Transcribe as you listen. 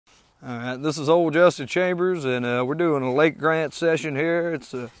Alright, this is Ole Justin Chambers, and we're doing a Lake Grant session here.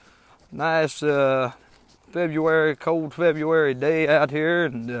 It's a nice cold February day out here,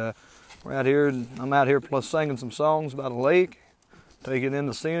 and we're out here, and I'm out here plus singing some songs about a lake, taking in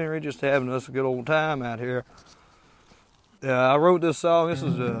the scenery, just having us a good old time out here. I wrote this song. This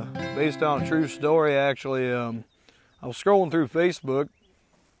is based on a true story, actually. I was scrolling through Facebook,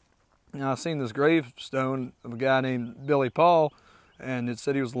 and I seen this gravestone of a guy named Billy Paul, and it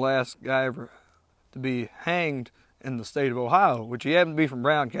said he was the last guy ever to be hanged in the state of Ohio, which he happened to be from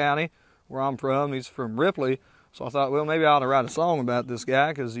Brown County, where I'm from. He's from Ripley. So I thought, well, maybe I ought to write a song about this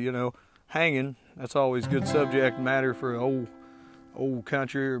guy, because, you know, hanging, that's always good subject matter for an old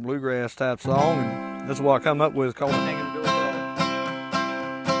country or bluegrass type song, and that's what I come up with, called Hanging Billy Paul.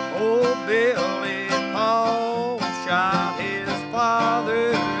 Old Billy Paul shot his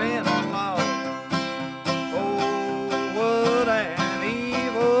father-in-law. Oh, what an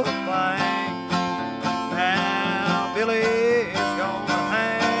evil thing. Now Billy's gonna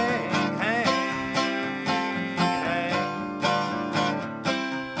hang.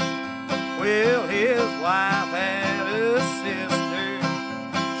 Well, his wife had a sister.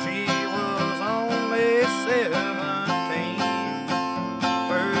 She was only 17.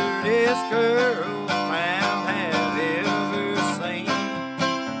 Prettiest girl town had ever seen.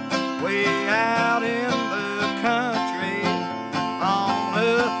 Way out in the country on a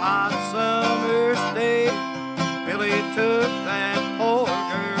hot summer's day, Billy took that poor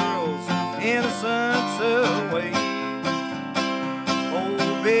girl's innocence away.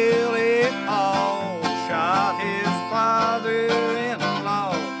 Old Billy Paul shot his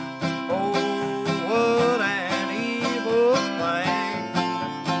father-in-law. Oh, what an evil thing.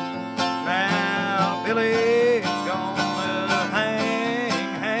 Now Billy's gonna hang.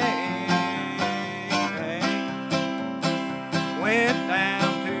 Went down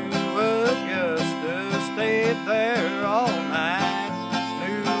to Augusta, stayed there all night.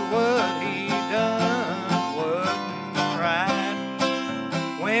 Knew what he done wasn't right.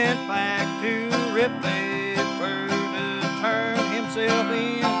 Went back to Ripley for to turn himself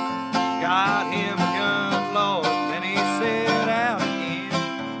in. Got him a gun, Lord, then he set out again.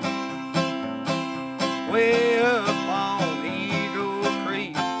 Way up on Eagle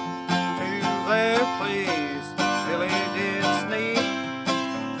Creek to their place, Billy did sneak.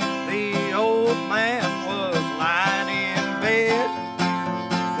 The old man was lying in bed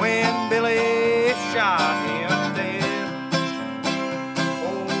when Billy shot him dead.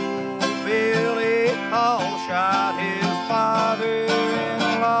 Old Billy Paul shot his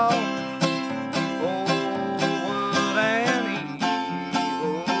father-in-law. Oh, what an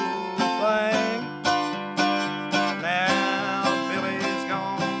evil thing. Now Billy's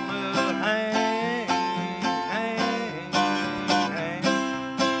gonna hang.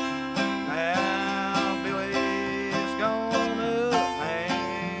 Now Billy's gonna hang.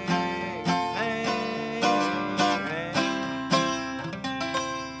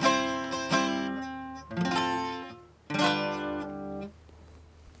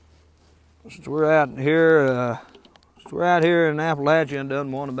 So we're out here in Appalachia and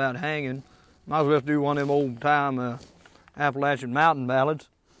done one about hanging. Might as well do one of them old-time Appalachian mountain ballads.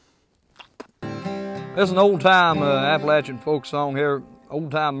 This is an old-time Appalachian folk song here,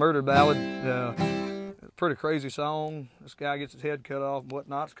 old-time murder ballad. Pretty crazy song. This guy gets his head cut off and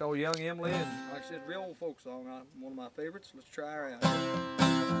whatnot. It's called Young Emily, and like I said, real old folk song. One of my favorites. Let's try her out.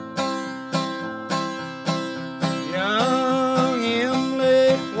 Young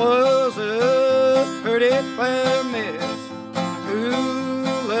Emily was a pretty fair miss who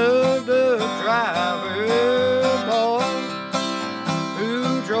loved a driver boy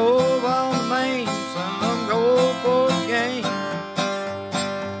who drove on Main some Gulfport game.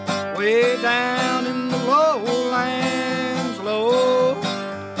 Way down in the lowlands, low.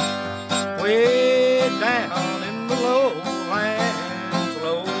 Way down in the lowlands,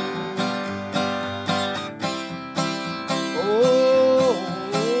 low. Oh,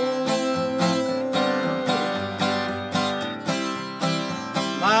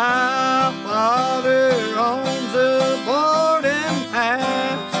 my father owns a boarding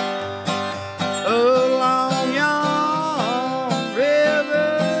house along yon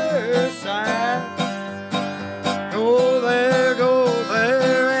riverside.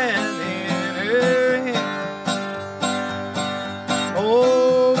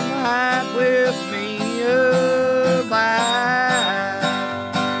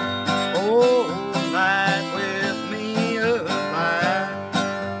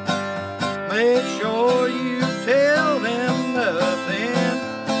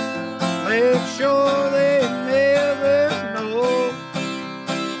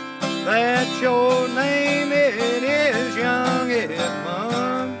 That's your name, it is young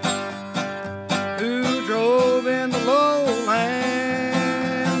Edmund, who drove in the lowlands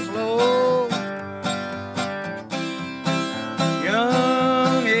low.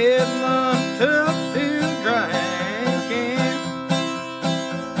 Young Edmund took to drinking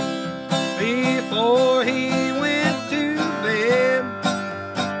before he went to bed.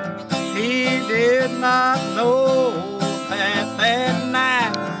 He did not know that that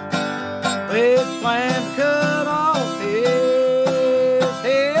night they planned to cut off his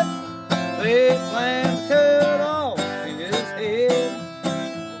head. They planned to cut off his head.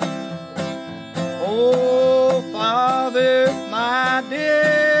 Oh, Father, my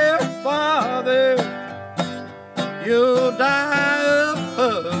dear Father, you'll die a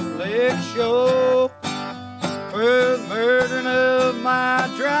public show for the murdering of my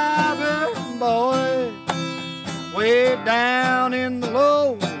driver boy way down in the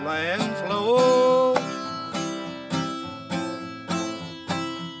lowlands low.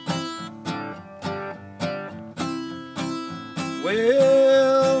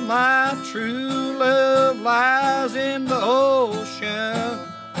 Well, my true love lies in the ocean.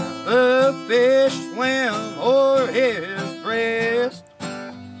 The fish swim o'er his breast.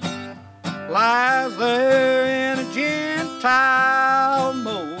 Lies there in a Gentile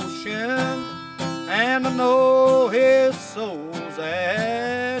motion, and I know his soul's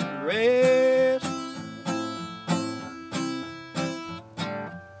at rest.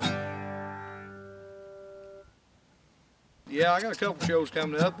 Yeah, I got a couple shows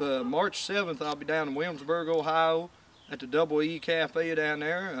coming up. March 7th, I'll be down in Williamsburg, Ohio, at the Double E Cafe down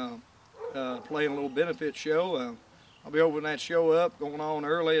there, playing a little benefit show. I'll be opening that show up, going on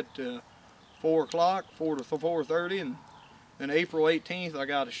early at 4 o'clock, 4 to 4:30, and then April 18th, I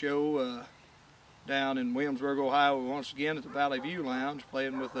got a show down in Williamsburg, Ohio, once again at the Valley View Lounge,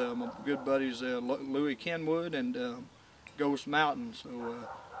 playing with my good buddies Louis Kenwood and Ghost Mountain. So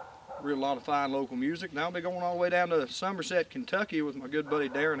real lot of fine local music. Now I'll be going all the way down to Somerset, Kentucky with my good buddy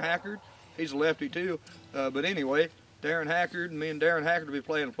Darren Hackard. He's a lefty too. But anyway, Darren Hackard and me and Darren Hackard will be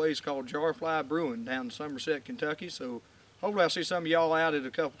playing a place called Jarfly Brewing down in Somerset, Kentucky. So hopefully I'll see some of y'all out at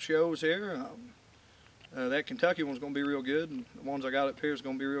a couple shows here. That Kentucky one's going to be real good, and the ones I got up here is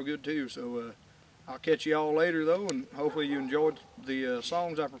going to be real good too. So I'll catch y'all later though, and hopefully you enjoyed the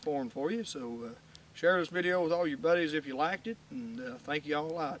songs I performed for you. So share this video with all your buddies if you liked it, and thank you all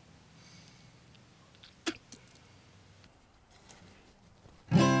a lot.